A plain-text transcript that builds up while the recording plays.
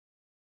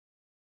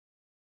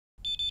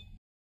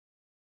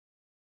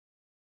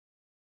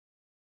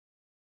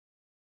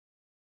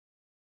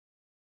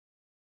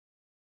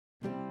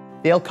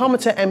The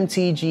Elcometer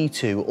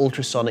MTG2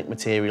 ultrasonic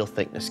material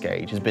thickness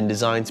gauge has been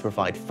designed to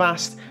provide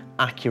fast,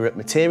 accurate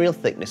material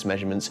thickness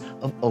measurements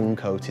of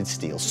uncoated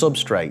steel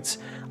substrates,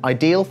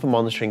 ideal for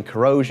monitoring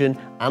corrosion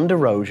and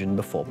erosion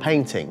before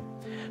painting.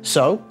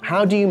 So,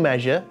 how do you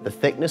measure the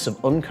thickness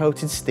of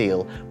uncoated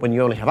steel when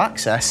you only have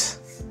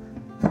access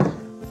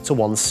to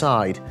one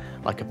side,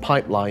 like a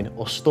pipeline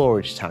or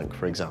storage tank,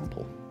 for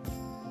example?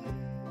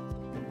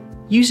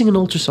 Using an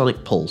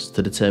ultrasonic pulse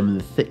to determine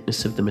the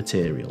thickness of the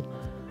material,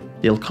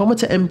 the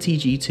Elcometer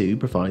MTG2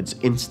 provides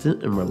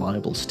instant and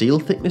reliable steel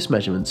thickness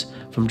measurements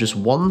from just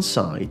one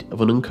side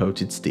of an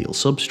uncoated steel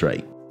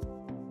substrate.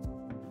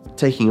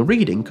 Taking a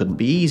reading couldn't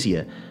be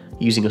easier.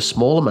 Using a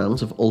small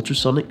amount of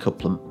ultrasonic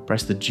couplant,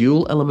 press the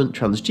dual element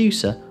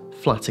transducer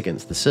flat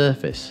against the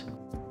surface.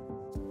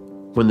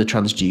 When the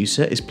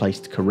transducer is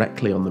placed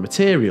correctly on the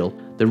material,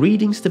 the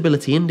reading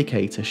stability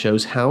indicator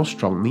shows how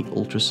strong the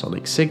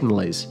ultrasonic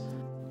signal is.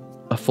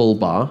 A full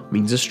bar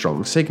means a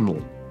strong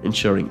signal,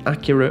 ensuring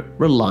accurate,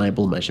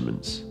 reliable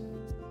measurements.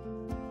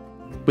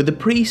 With a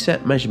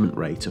preset measurement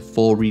rate of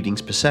 4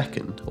 readings per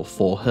second, or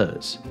 4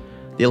 Hz,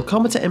 the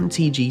Elcometer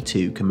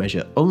MTG2 can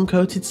measure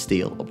uncoated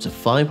steel up to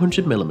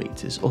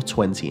 500mm or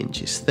 20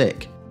 inches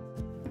thick,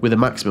 with a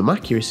maximum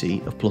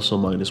accuracy of plus or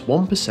minus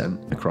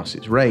 1% across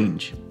its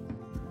range.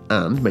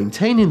 And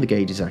maintaining the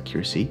gauge's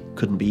accuracy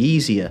couldn't be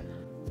easier.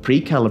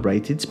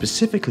 Pre-calibrated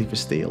specifically for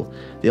steel,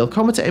 the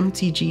Elcometer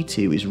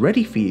MTG2 is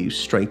ready for use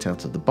straight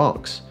out of the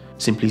box.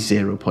 Simply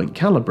 0-point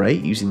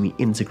calibrate using the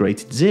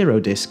integrated zero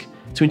disc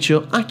to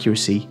ensure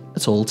accuracy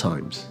at all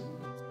times.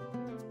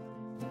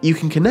 You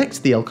can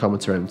connect the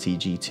Elcometer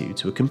MTG2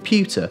 to a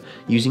computer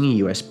using a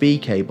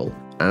USB cable,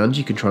 and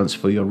you can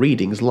transfer your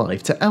readings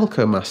live to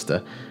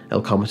Elcomaster,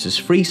 Elcometer's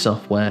free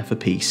software for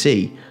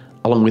PC,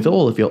 along with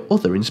all of your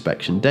other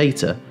inspection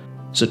data,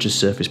 such as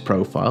surface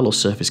profile or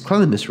surface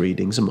cleanliness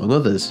readings among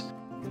others,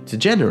 to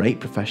generate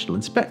professional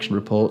inspection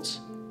reports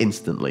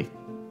instantly.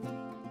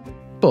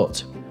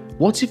 But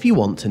what if you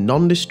want to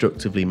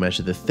non-destructively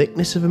measure the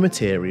thickness of a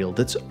material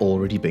that's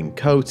already been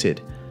coated,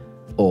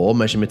 or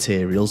measure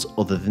materials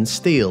other than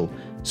steel,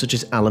 such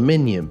as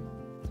aluminium,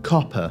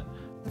 copper,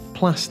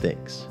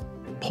 plastics,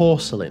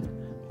 porcelain,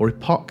 or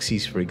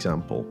epoxies, for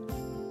example?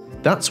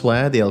 That's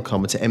where the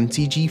Elcometer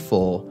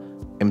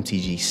MTG4,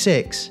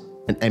 MTG6,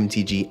 and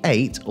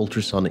MTG8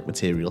 ultrasonic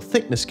material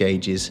thickness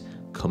gauges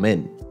come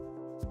in,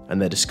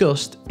 and they're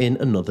discussed in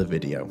another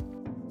video.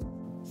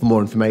 For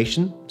more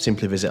information,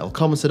 simply visit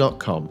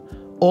elcometer.com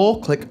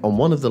or click on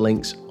one of the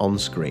links on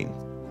screen.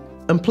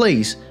 And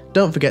please,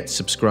 don't forget to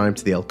subscribe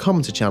to the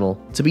Elcometer channel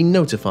to be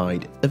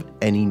notified of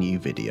any new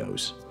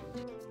videos.